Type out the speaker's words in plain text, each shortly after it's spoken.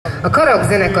A Karak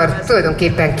zenekar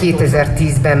tulajdonképpen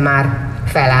 2010-ben már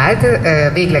felállt,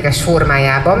 végleges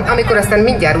formájában, amikor aztán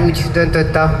mindjárt úgy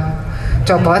döntött a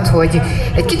csapat, hogy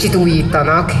egy kicsit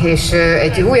újítanak, és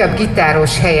egy újabb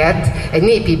gitáros helyett egy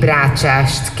népi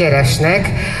brácsást keresnek,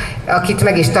 akit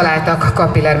meg is találtak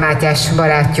Kapiller Mátyás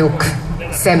barátjuk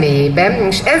személyében,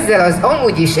 és ezzel az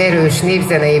amúgy is erős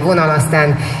népzenei vonal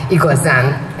aztán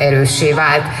igazán erőssé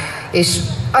vált. És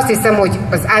azt hiszem, hogy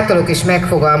az általuk is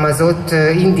megfogalmazott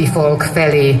indie folk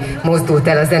felé mozdult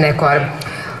el a zenekar.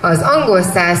 Az angol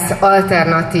száz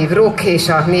alternatív rock és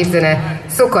a népzene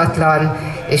szokatlan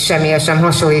és semmilyen sem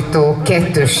hasonlító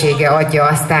kettőssége adja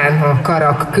aztán a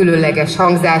Karak különleges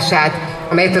hangzását,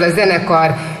 amelytől a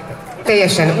zenekar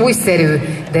teljesen újszerű,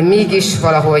 de mégis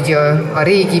valahogy a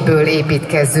régiből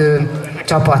építkező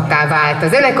csapattá vált. A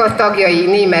zenekar tagjai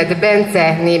Németh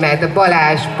Bence, Németh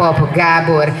Balázs, Pap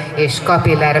Gábor és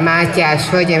Kapiller Mátyás.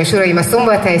 Hölgyeim és uraim, a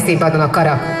Szombathely színpadon a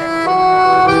Karak.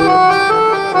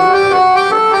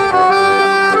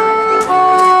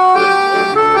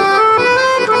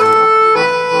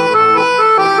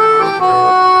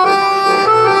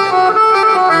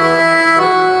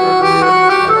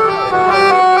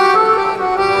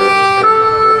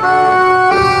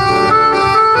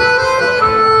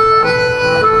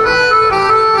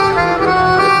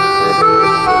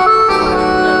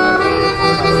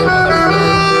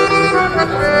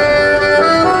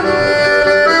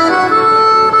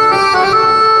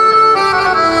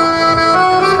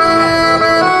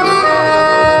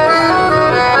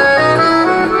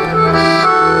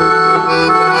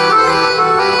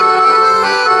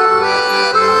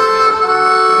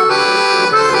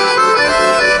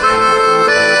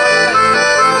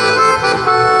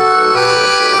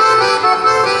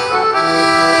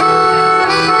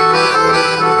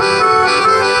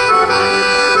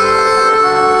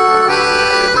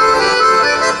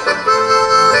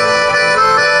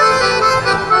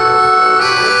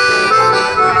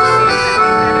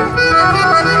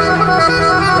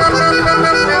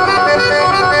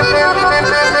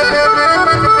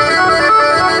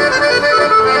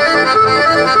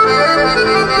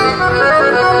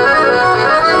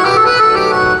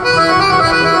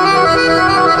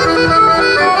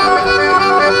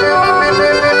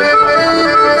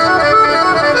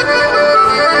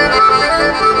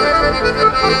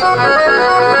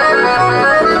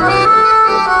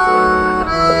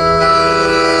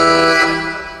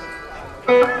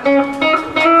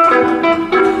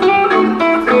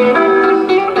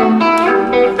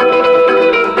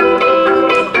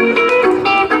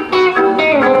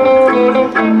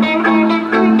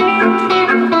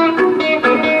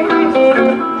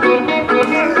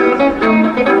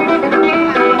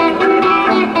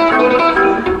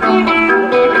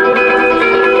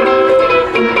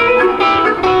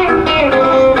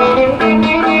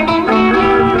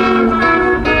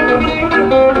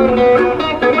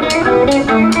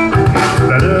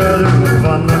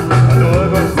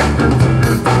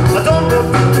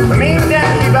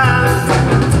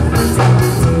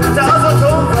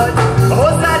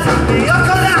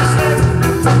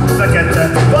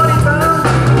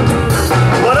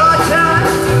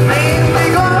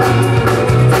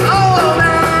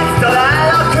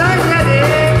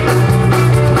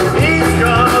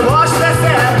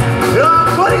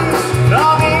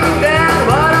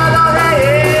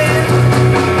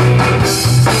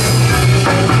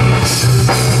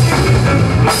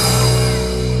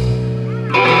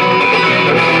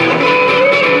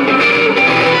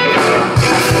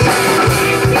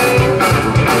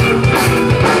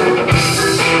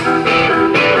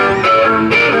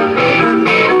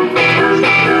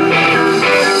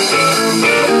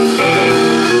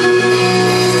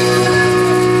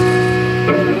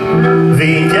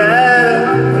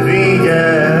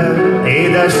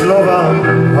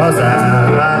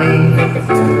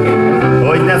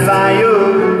 Hogy ne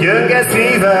fájjon gyönge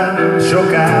szívem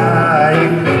sokáig.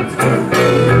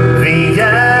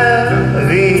 Vigyel,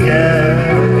 vigyel,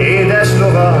 édes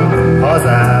lovam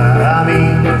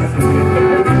hazámig,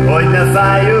 hogy ne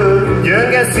fájjon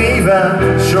gyönge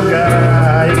szívem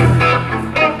sokáig.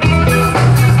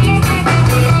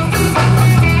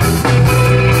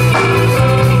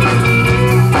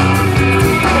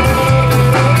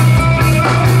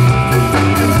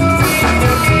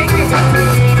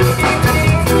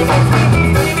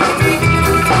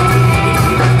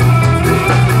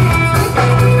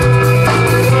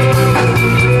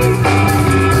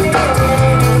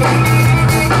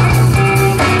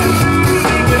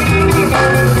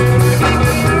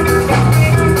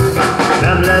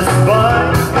 Nem lesz baj.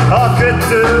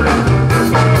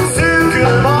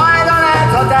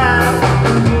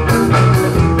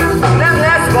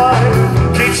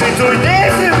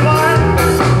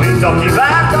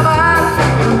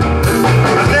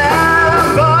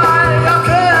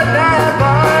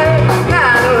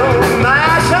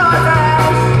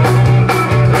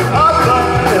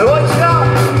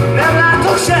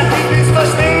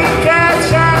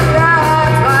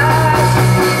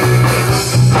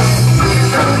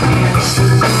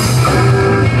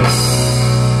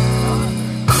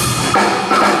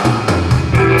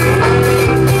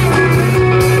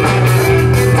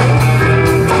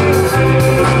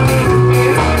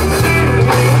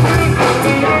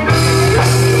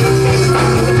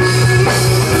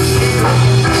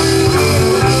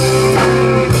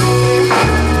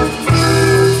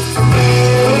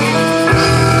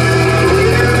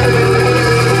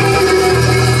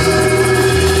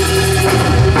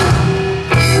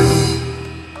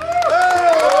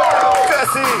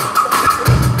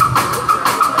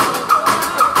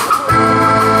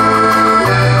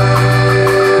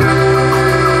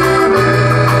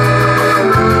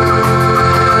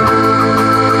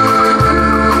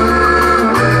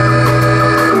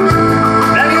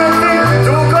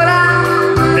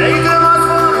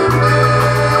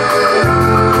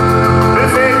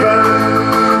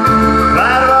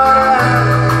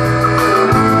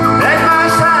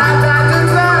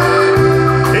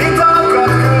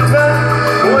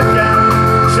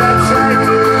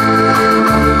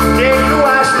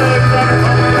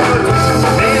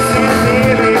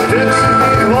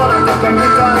 vannak a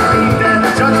mutat, minden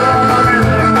csatorna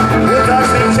mennek. Utas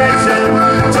nincs egy sem,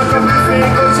 csak a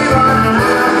büfékocsi van.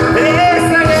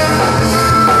 Részegen,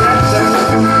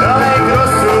 amelyik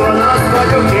rosszul van, az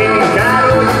vagyok én.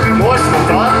 Károly, most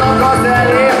mutatnak az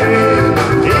elérő.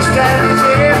 Isten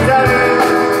dicsértelő.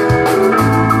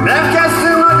 Nem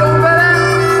kezdtünk nagyon vele,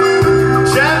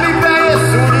 semmiben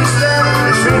jössz úristen,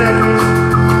 és minek is,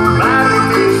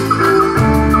 bármit is,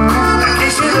 egy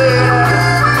kis időre.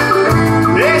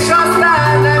 És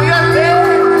aztán nem jöttél,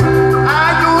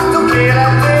 átgyújtuk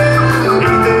életét,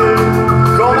 idő,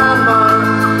 komámmal.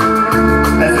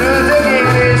 Ez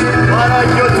üldögélés,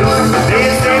 maradjotok,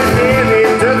 nézzél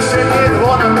tévét, tök sötét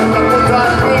vonatok, a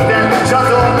mutat minden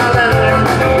csatorna mennek.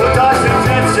 Utas nincs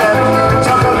egy sem,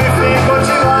 csak a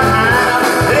büfékocsi van állnak.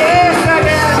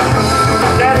 Részegen,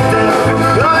 ketten,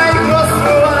 amelyik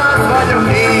rosszul van, az vagyok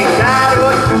én.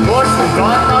 Károly, most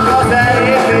mutatnak az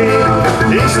elérték,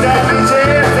 Isten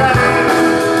dicsértelő.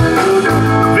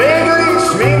 Végül is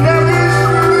mindegy is,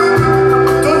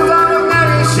 tudtam, hogy nem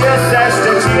is jössz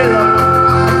este csillag.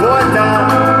 Voltál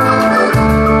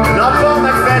nappal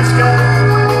meg fecske,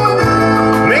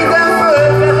 minden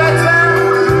fölvezetve,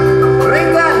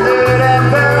 minden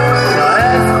nőremben. Na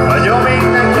ez hagyom én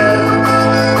neked,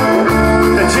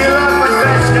 te csillag vagy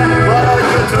fecske,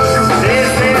 maradjotok,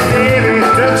 nézzél tévét,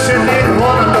 tök sötét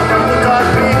vonatokat mutat,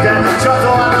 minden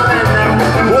csatorna mennek.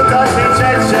 Utas nincs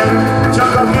egy sem,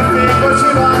 csak a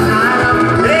büfékocsi van állnak.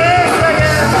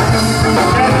 Részegen,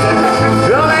 ketten,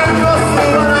 amelyik rosszul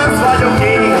van, az vagyok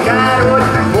én. Károly,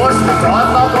 most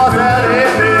mutatnak az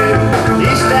elérő,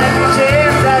 Isten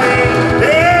dicsértelő.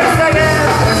 Részegen,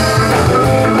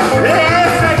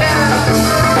 részegen.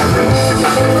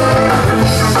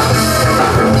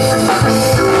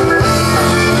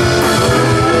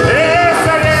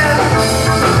 Részegen,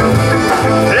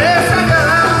 részegen.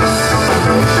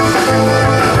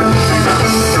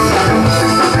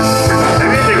 Még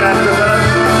mindig lehet közelebb.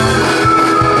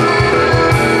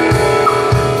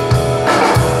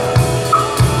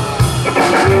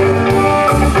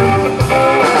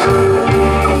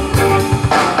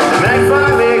 Megvan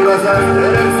még az az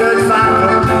örökzöld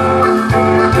fátok,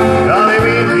 ami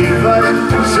mindig vagy,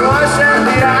 sohasem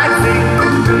virágzik.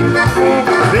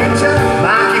 Nincsen,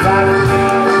 már kivágott,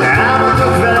 de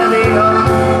álmodok vele néha,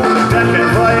 neked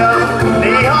vaja,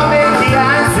 néha még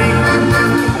hiányzik.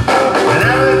 De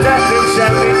nem ültettünk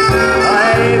semmit a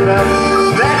helyében,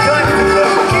 meghagytuk a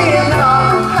kéne a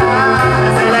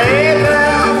ház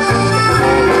elejében.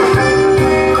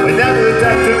 Hogy nem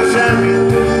ültettünk semmit,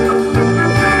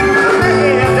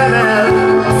 megértem el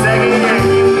a szegény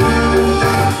ennyi.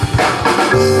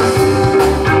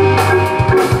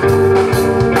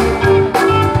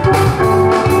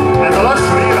 Ez a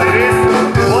lassú évelei rész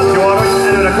pont jó arra, hogy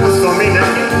előre kusszon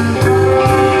mindenki.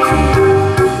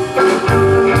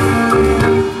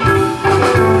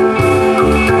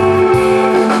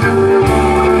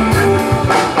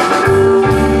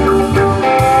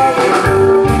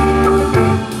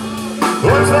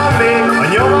 Ott van még a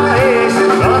nyoma és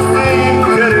azt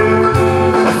éljünk körül,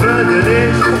 a földön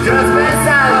és közben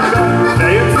szállakra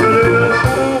bejött fölül.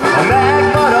 A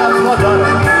megmaradt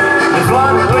madarak, ez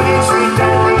van, hogy nincs mit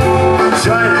tenni.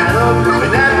 Sajnálom, hogy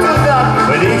nem tudtam,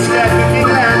 hogy nincs kedvük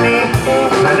itt lenni.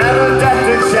 Mert nem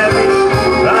ültettünk semmit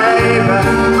a helyében,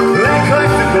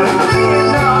 meghagytuk a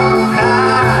kéne a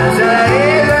ház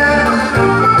elejében.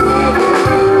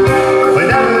 Hogy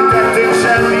nem ültettünk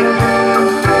semmit,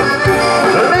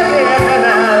 hogy megértem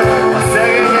el a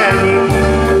szegény ennyi.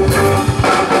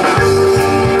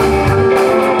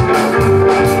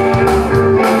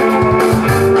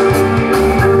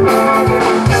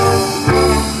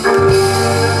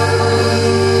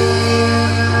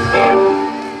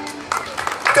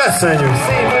 Köszönjük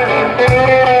szépen!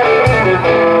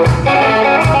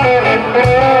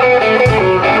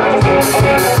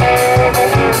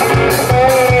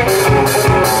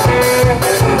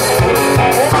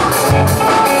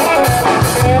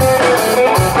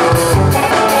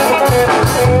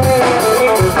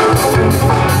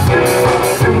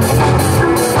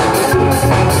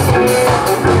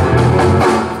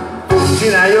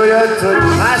 Csinálj olyat, hogy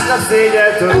másnap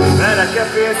szégyeltől, meneke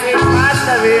félsz és más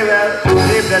nevével.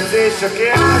 Ébredsz és csak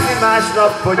kérdezi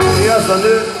másnap, hogy mi az a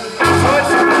nő, és hogy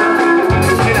csinál.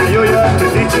 Csinálj olyat,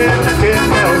 hogy dicsérnek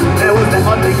érte, hogy ne húzd le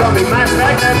addig, amíg más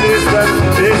meg nem nézted,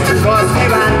 és csak azt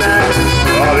kívánnál,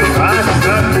 amit más is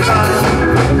nem kíván.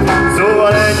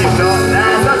 Szóval ennyit a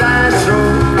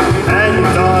lázadásról,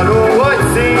 ennyit arról, hogy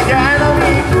szégyen,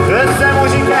 ami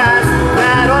összemuzsikálsz,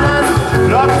 nyáron az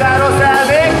raktároz el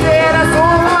végtére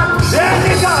szóval.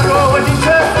 Ennyit arról, hogy nincs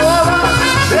összolva,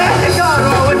 ennyit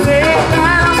arról, hogy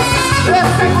szépen,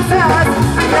 összekuszál.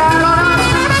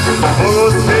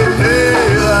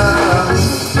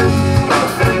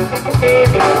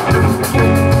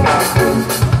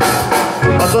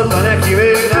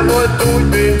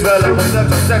 együtt velem, hogy nem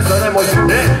csak szex, hanem hogy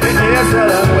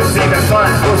érzelem, hogy szívem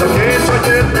találkozok, és hogy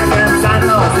őt nekem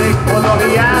szánna az ég, oda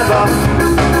hiába.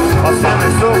 Aztán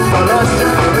meg szokta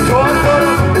lassan, hogy hol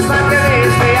forog, és már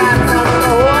kevésbé játszanom,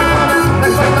 hol van,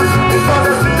 megfagynak, és az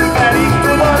a szűkerig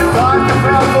tudod, tartja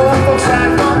fel a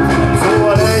boldogságban.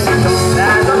 Szóval ennyit a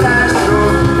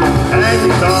lázadásról,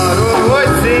 ennyit arról,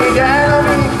 hogy szégyen,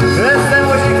 ami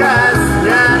összemozsikálsz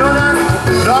nyáron,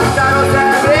 az raktároz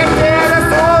el végtére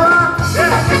szólva.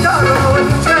 Ennyit arról, hogy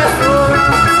nincs lesz róla,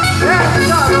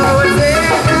 ennyit arról, hogy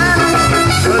szégyen,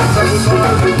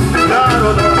 összefutal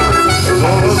nyárodon,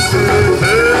 boldog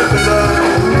szűrőben.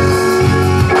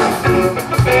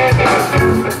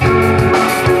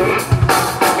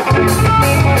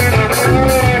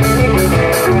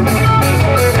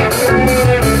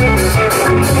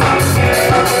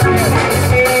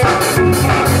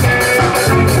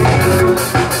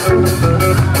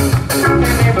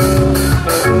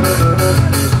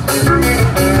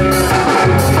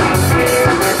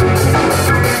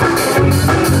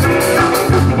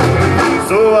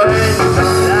 Szóval ennyit a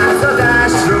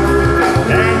lázadásról,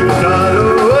 ennyit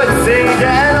arról, hogy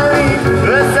szégyen, ami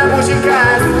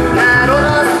összemusikálsz nyáron,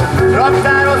 az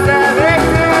raktározd el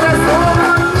végtére szóval.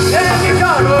 Ennyit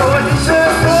arról, hogy nincs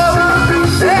szóval,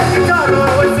 ennyit arról,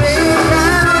 hogy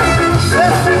szégyen, ami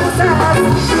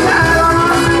összemuszállsz nyáron,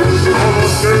 az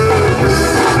fogod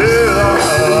körül a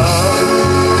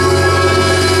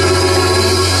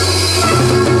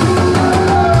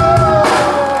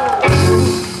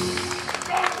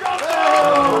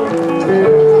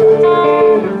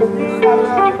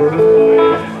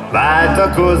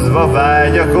váltakozva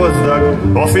vágyakoznak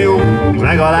a fiúk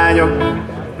meg a lányok,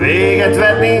 véget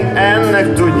vetni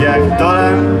ennek tudják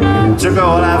talán, csak a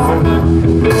halál fog,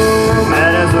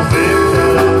 mert ez a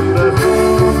fémtelenbe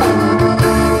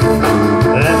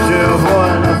lető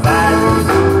volna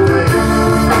vágyasztói,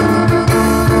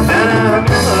 de nem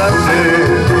lető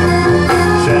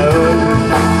sehogy,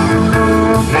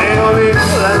 néha még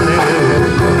lennél,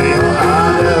 néha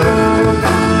áll.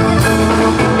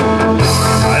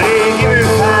 A régi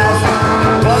műfáz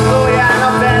padlóján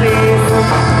a fenész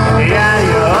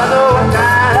járja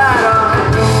adótárára,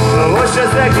 most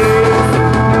az egész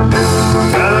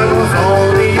csak az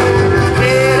only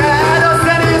kéred a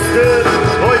zenésztől,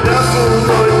 hogy ne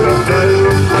gondolj meg te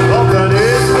a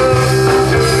fenésztől.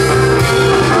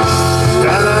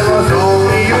 Csak az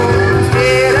only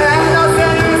kéred a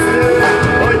zenésztől,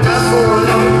 hogy ne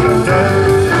gondolj meg te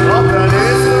a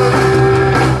fenésztől.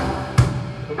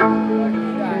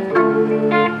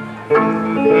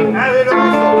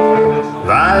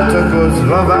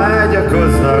 Váltakozva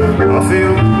vágyakoznak a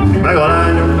fiúk meg a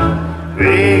lányok,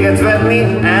 véget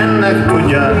vetni ennek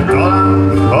tudják talán,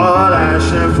 a halál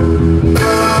sem fog,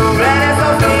 mert ez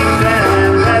a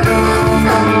végtelen levő,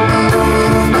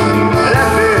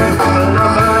 lefér volna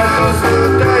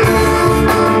változtatai,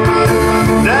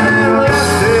 de nem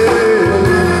lettél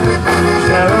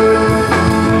sehogy,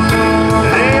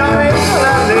 néha még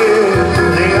lennél,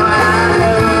 néha áll.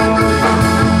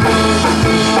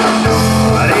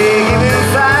 A régi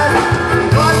műfáz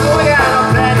padlóján a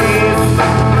fenész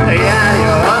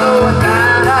járja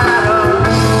adótárára,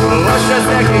 most az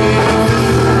egész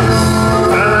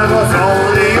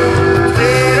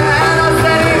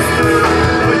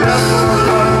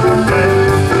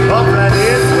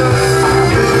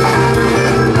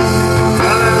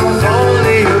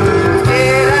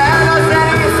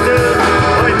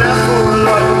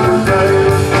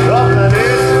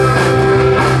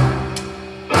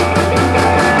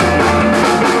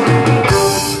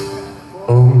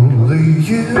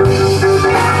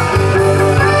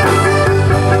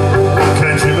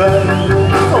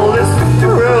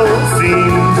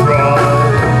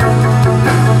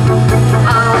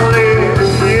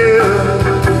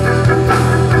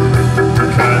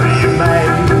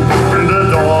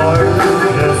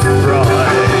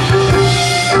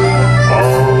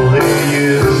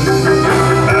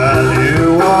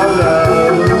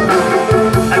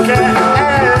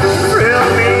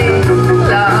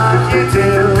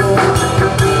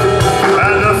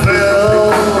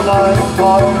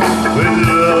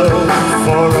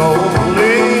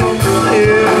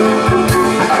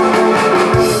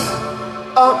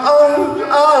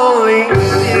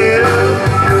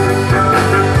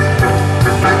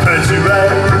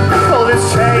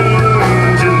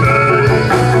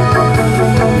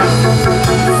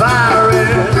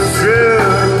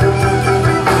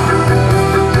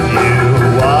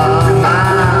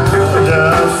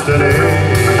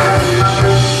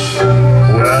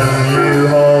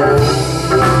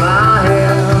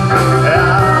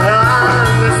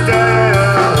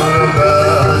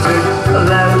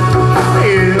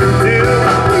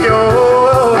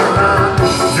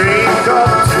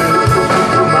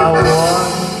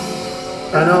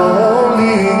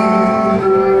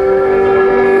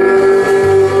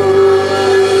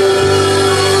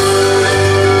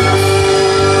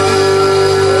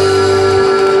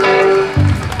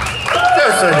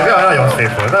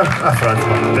A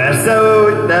francban. Persze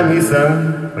úgy nem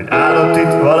hiszem, hogy állott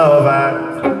itt valahová.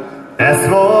 Ezt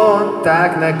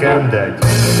mondták nekem, de egy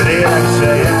lélek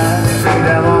se jár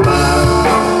ide ma már.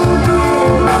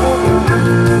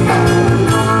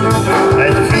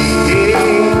 Egy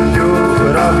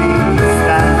fiúra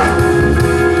bízták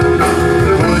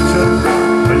kulcsot,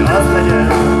 hogy az legyen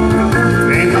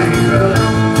mindig velem.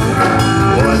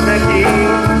 Volt neki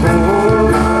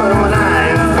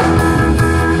koronája,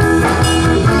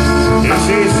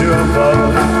 és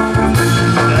jobban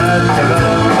lette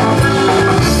velem.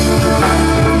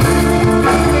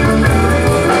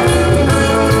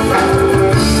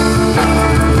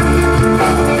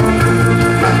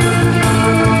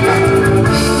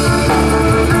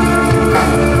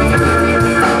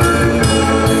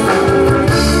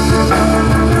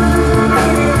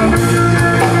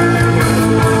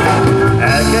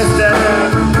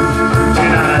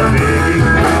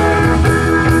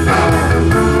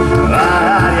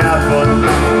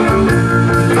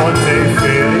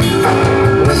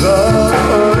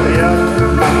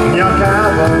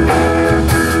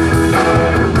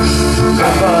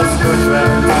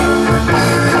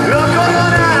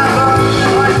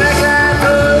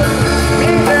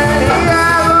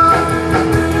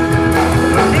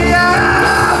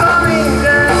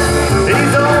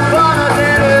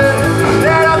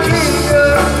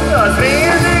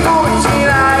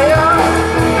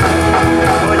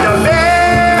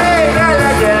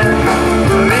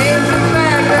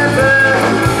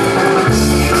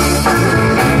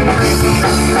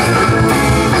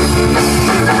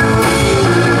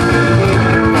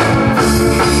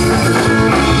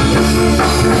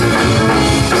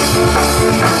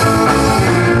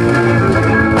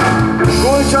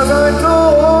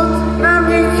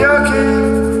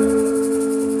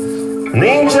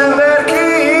 Nincs ember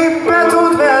képbe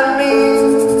tud venni,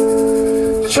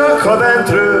 csak ha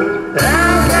bentről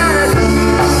elkezdi.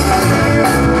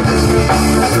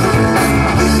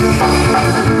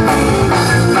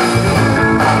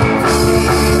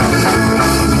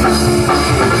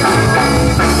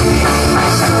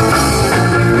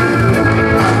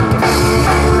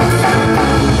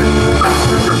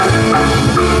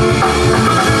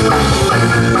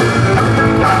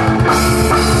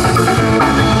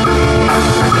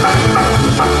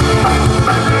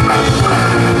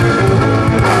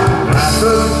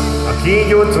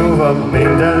 Kígyótó van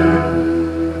minden,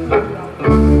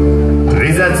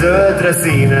 vizet zöldre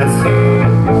színez,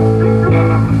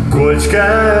 kulcs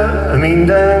kell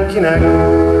mindenkinek,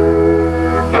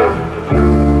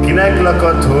 kinek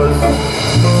lakathoz,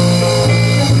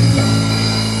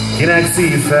 kinek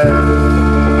szívfel.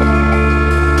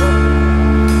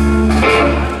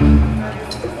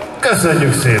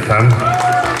 Köszönjük szépen!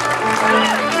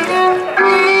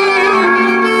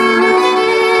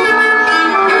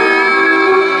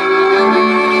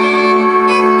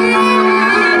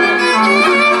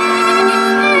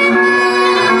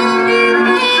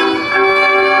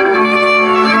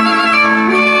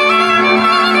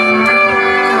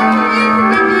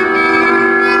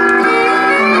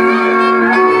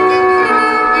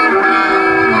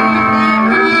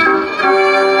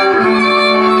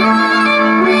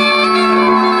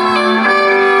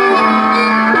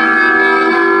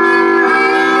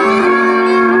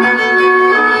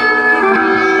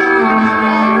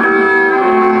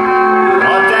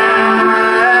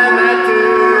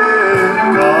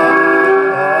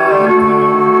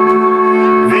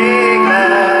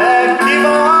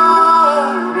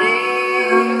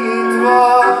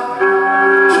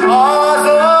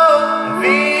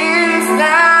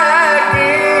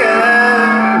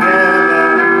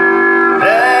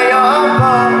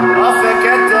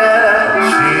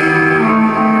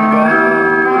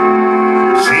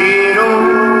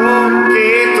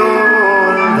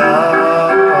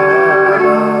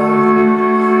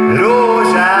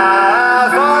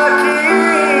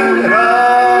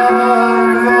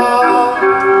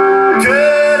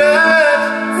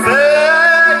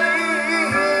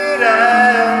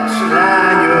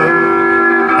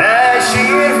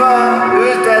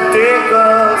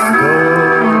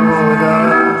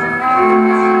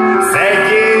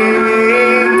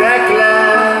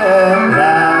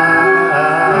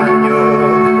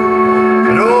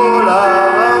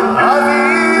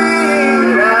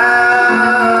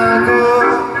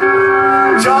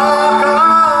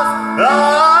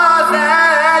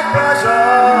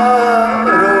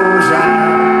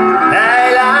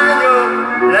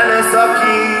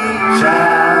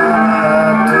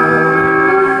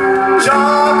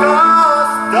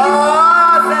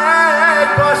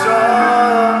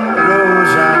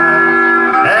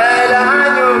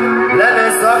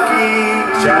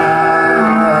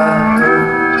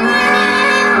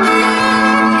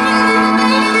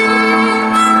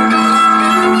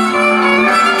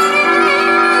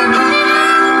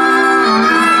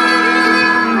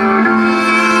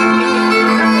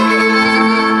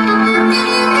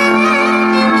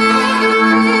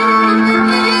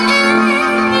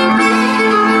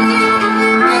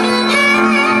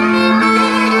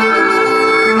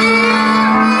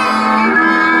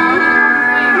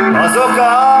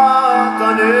 azokat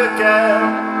a nőket,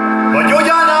 vagy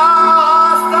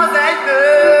ugyanazt az egy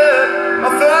nőt, a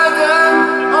földön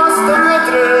azt a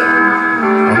gödröt,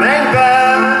 a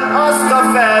mennyben azt a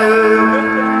felhőt,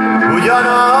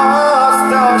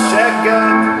 ugyanazt a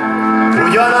segget,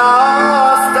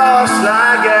 ugyanazt a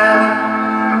slágert,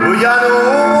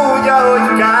 ugyanúgy, ahogy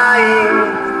Káin,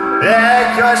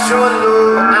 egy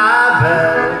hasonló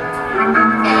Ábelt.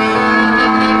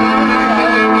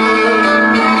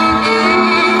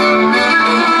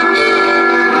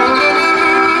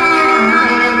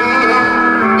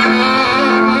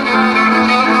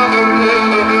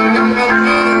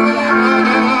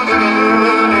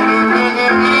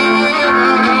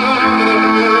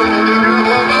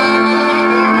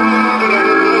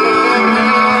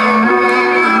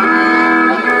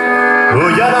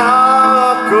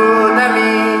 Ugyanakkor nem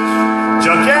is,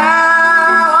 csak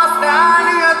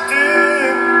elhasználni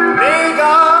jöttünk még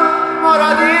a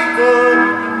maradékot,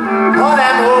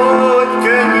 hanem hogy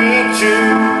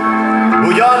könnyítsünk.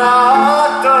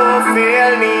 Ugyanattól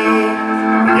félni,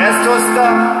 hogy ezt hozta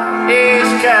és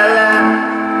kellett,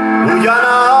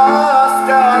 ugyanazt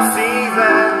a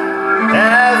szívet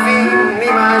elvinni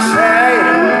más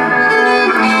helyre.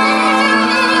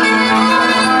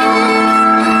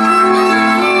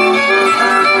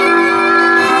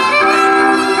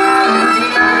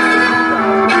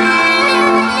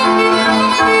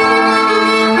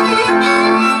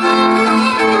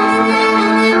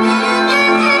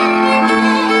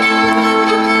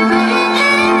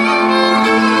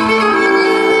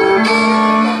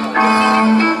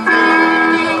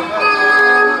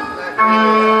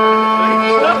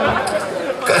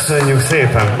 Köszönjük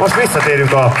szépen! Most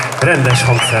visszatérünk a rendes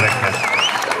hangszerekhez.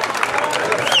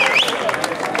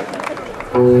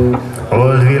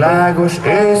 Holdvilágos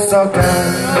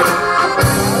éjszakán,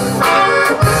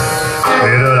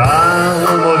 miről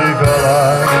álmodik a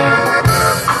lány,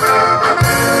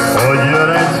 hogy jön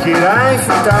egy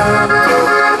királyfitán,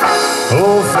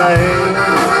 hófehér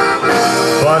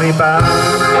paripán.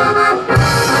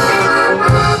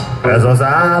 Ez az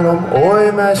álom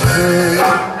oly mesél,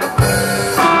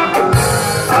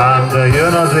 ám de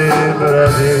jön az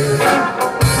ébredés.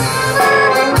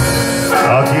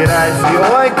 A királyfi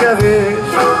oly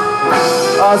kevés,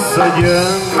 az, hogy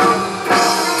jön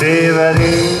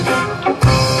tévedés.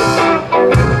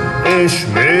 És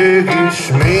mégis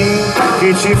mind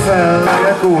kicsi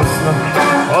fellegek úsznak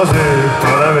az ő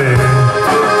levén.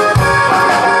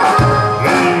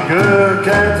 Míg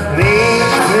őket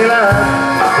nézni lehet,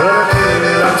 örök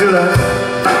életület,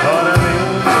 ha nem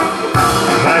én,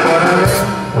 meg a remény.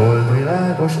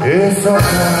 Holdvilágos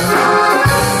éjszakán,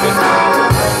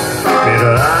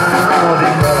 miről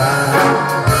álmodik a lány,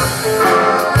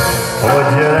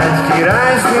 hogy jön egy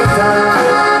királyfitán,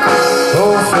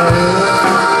 hófehér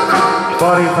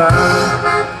paripán.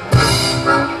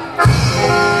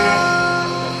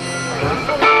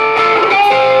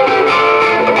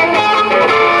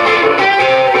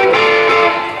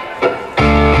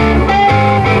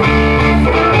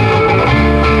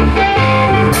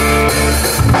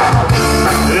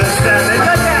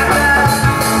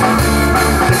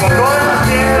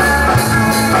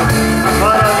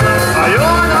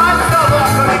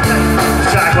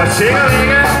 Ség a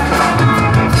vége,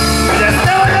 hogy ezt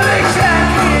te vagy a még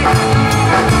senki.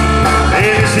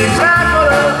 Én is így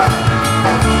zsákolom,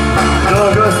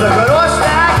 dolgoztak a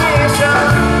rosták és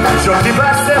a sok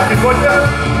hibás szemki kotya.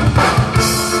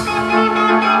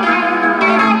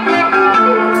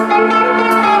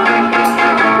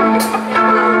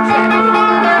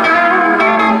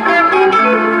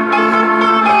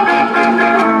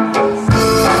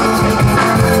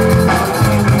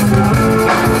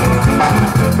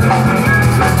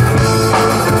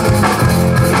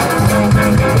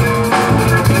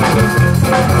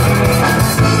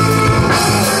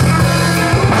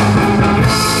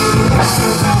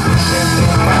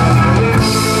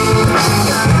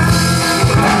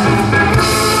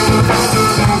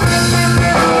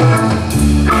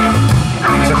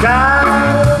 Csak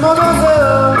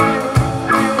álmodozol,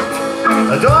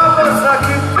 dolgoznak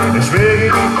itt, és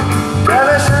végig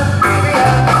kevesen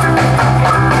pihen.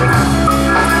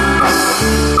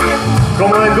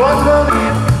 Komoly gond van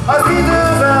az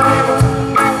idővel,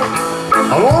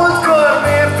 a múltkor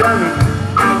mértem,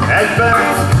 egy perc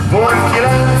volt 9.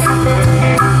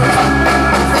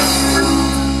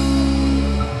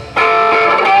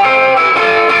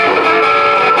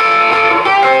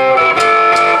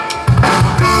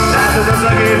 Látod az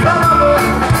a gép a mabot,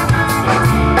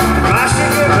 másik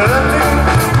gép előttünk,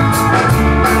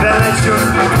 de egy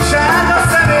sok sárga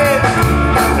szemét,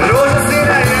 rózsaszín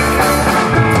helyek.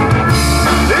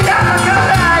 Vigyáznak el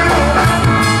rájuk,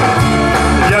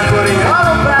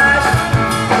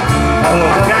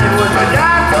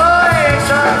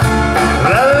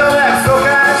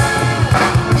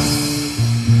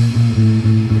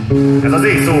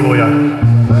 Két szólója.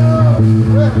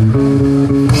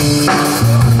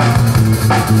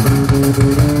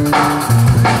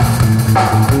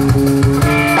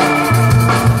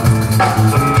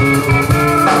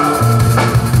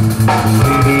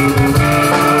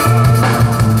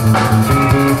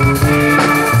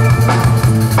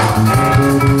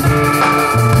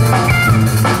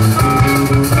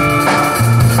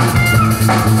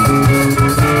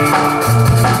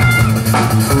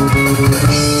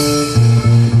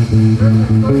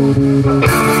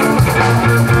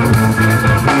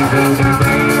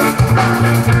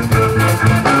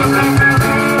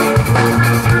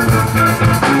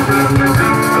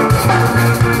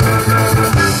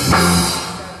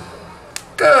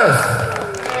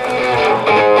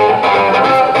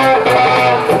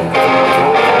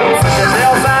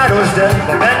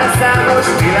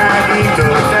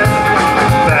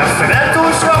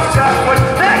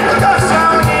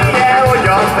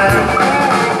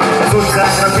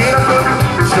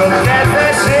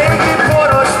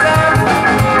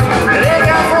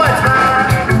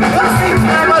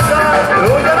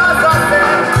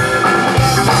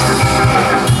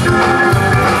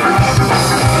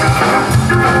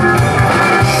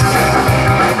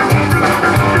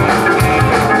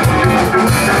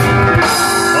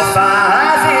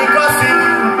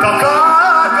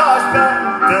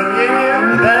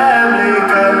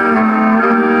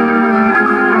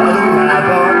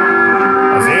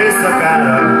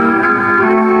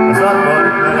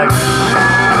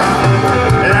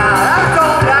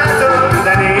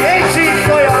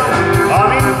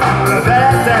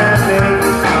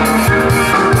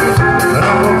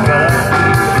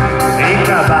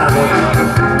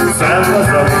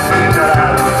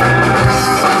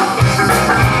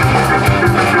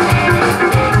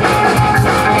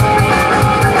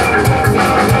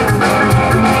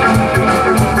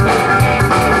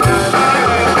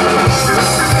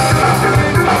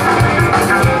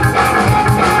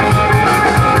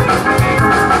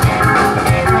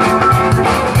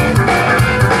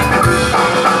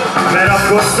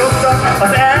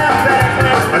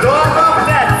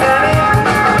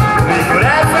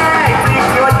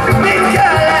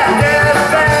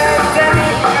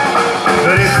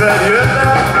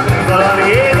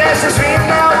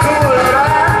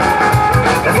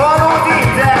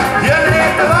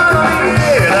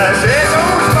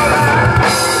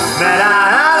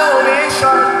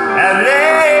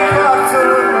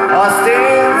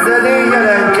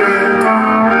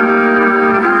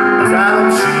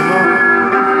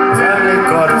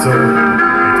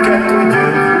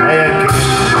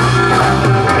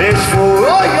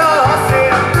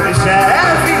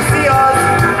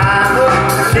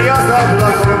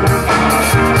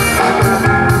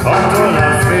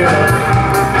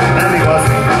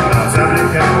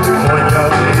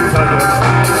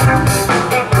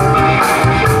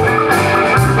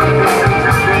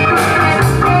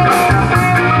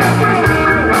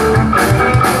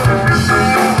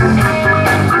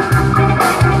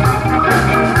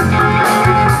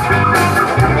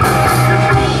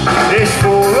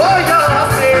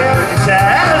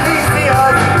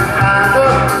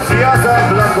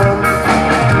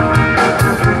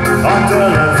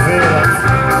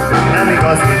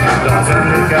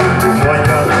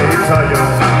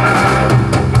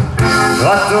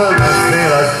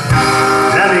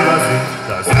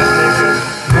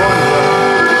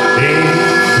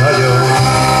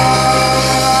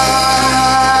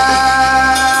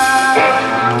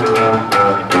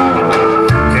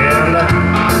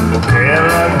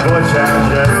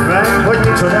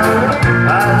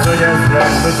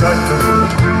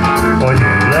 Hogy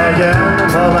legyen,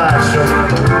 ha mások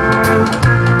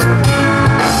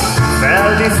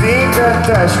feldíszített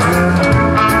testünk,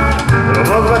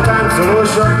 robogva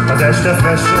táncolósak, az este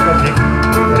fessek, akik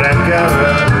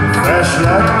reggelre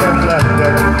feslettek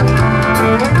lettek.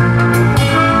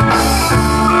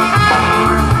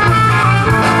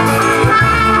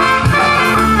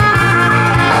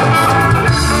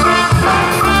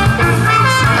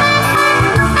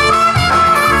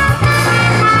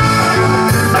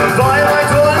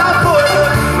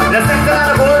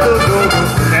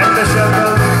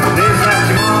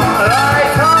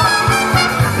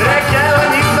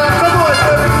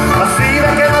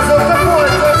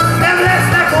 Nem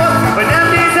lesznek ott, hogy nem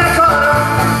nézek arra.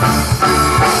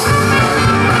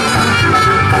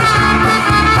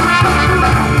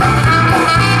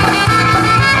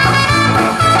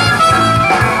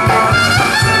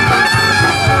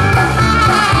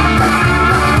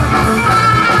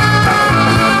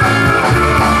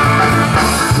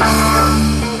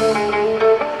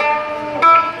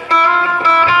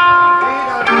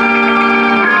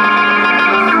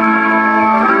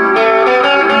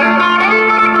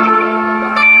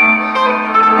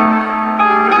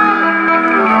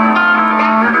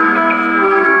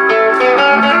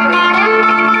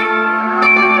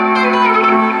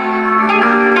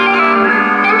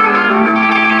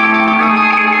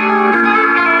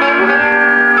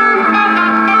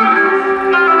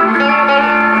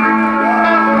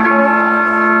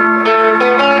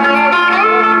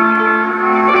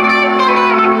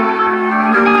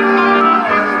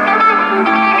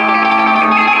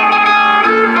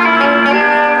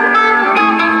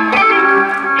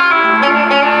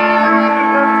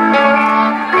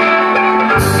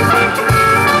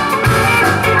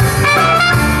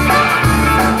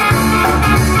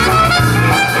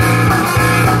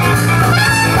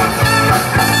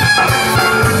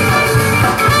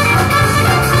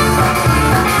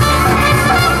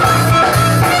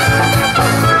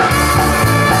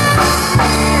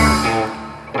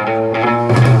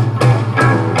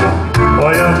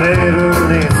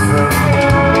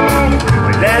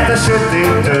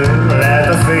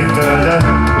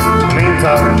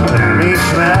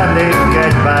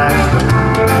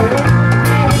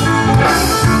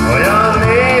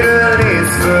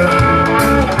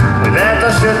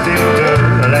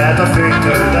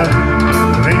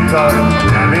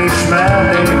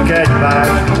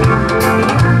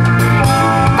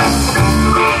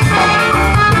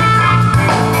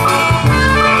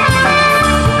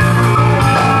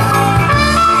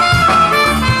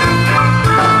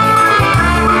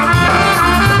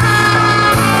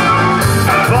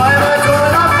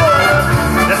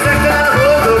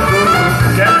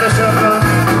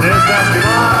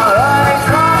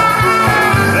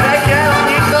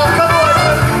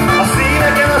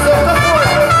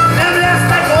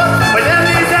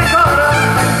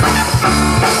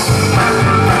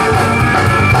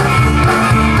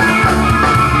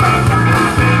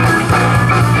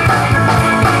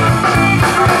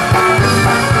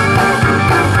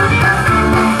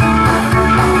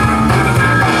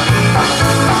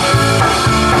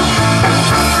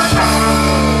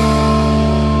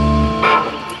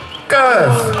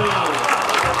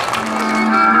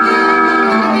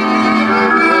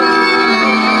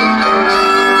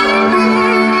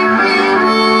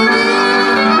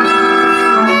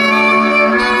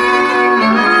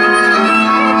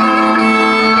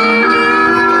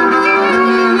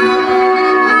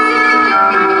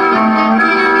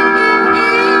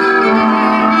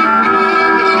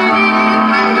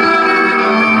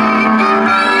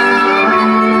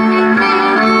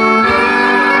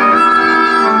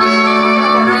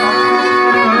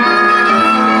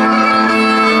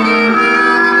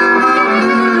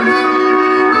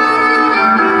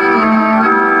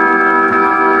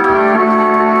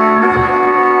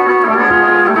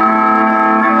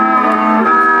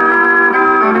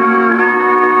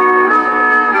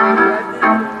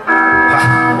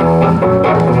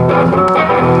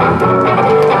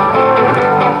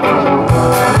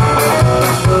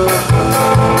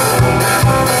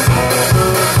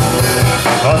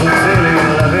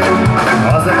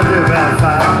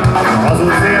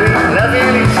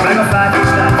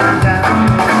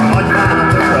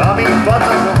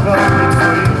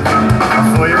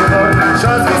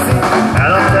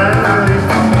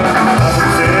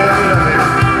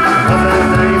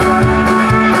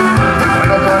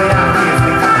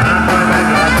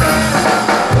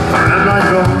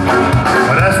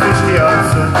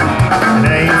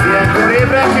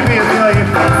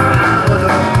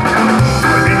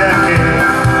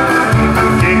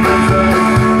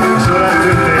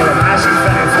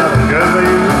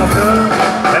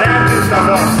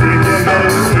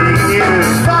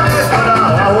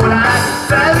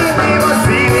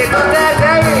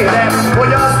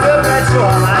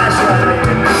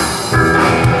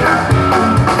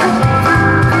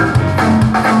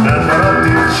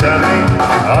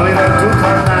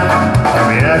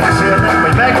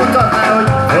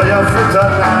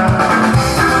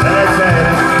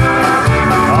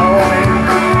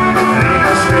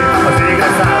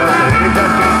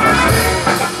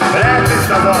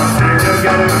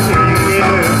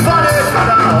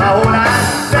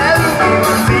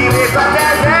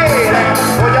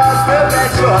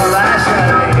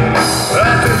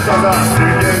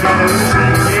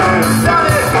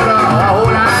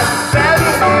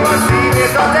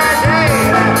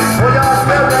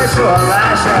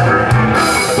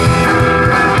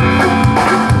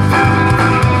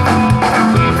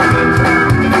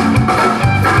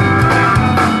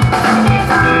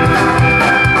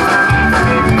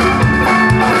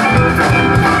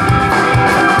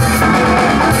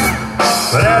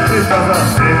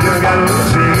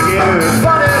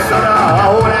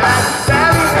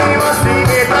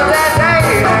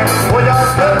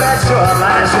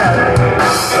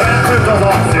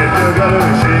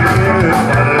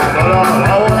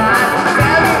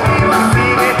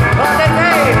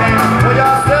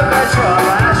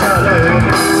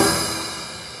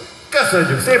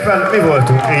 Köszönjük szépen, mi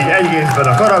voltunk így egészben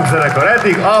a Karak zenekar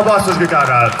eddig, a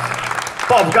basszusgitárnál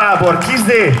Pap Gábor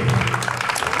Kizdé,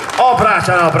 a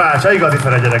brácsánál a brácsa, igazi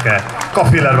fene gyereke,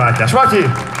 Kapiller Mátyás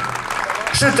Matyi,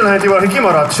 Sütőlhelyi Tibor, aki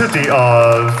kimaradt, Süti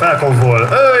a Felkonból,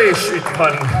 ő is itt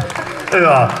van, ő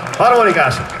a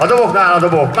harmonikás, a doboknál a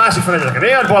dobok, másik fene gyereke,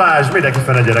 Német Balázs, mindenki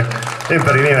fene gyerek, én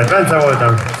pedig Német Bence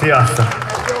voltam, sziasztok!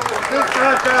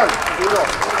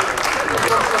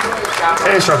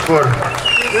 És akkor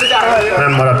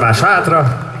nem maradt más hátra.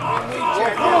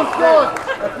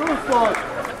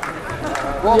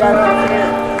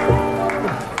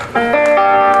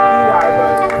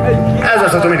 Ezzel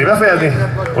szoktam mindig befejezni,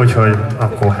 úgyhogy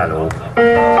akkor hello!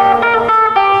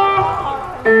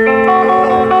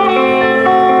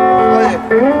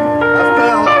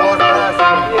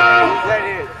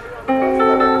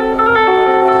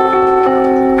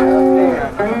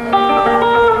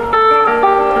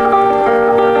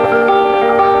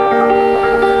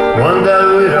 Mondd el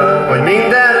újra, hogy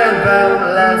minden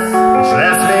rendben lesz, és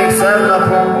lesz még szebb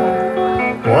napom.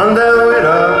 Mondd el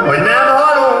újra, hogy nem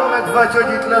halom meg, vagy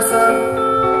hogy itt leszel,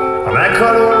 ha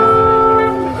meghalom.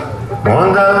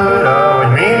 Mondd el újra, hogy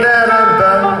minden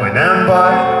rendben, hogy nem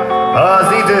baj, ha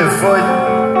az idő fogy.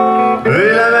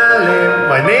 Ülj le mellém,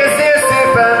 majd nézzél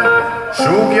szépen,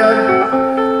 súgjad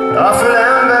a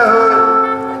fülembe, hogy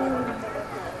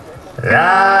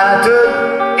Látod,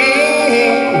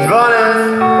 így van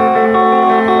ez,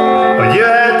 hogy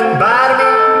jöhet bármi,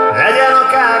 legyen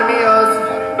akármi az,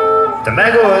 te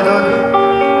megoldod.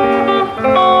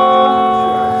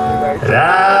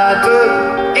 Látod,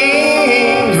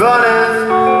 így van ez,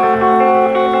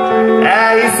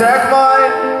 elhiszek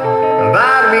majd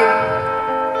bármit,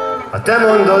 ha te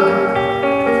mondod,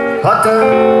 ha te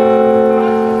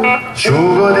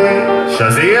súgod és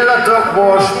az illatok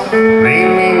most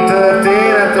mind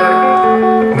történetek,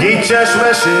 gicses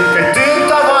mesék egy tűnt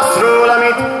tavaszról,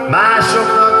 amit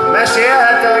másoknak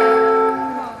mesélhetek.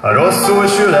 Ha rosszul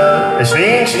sül el, és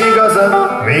nincs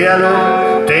igazad,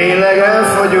 mielőtt tényleg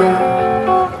elfogyunk,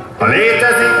 ha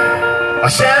létezik a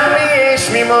semmi, és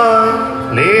mi majd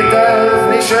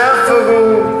létezni sem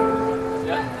fogunk.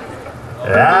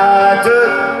 Látod,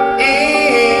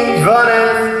 így van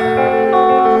ez,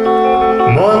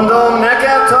 mondom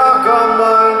neked halkan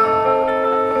majd,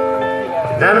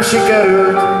 hogy nem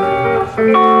sikerült.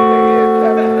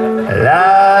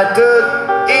 Látod,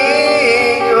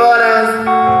 így van ez,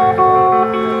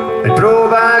 hogy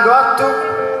próbálgattuk,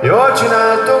 jól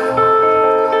csináltuk,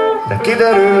 de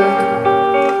kiderült,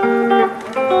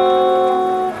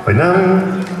 hogy nem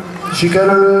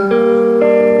sikerült.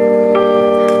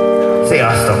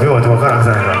 Sziasztok, mi voltunk a Karak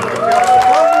zenekar.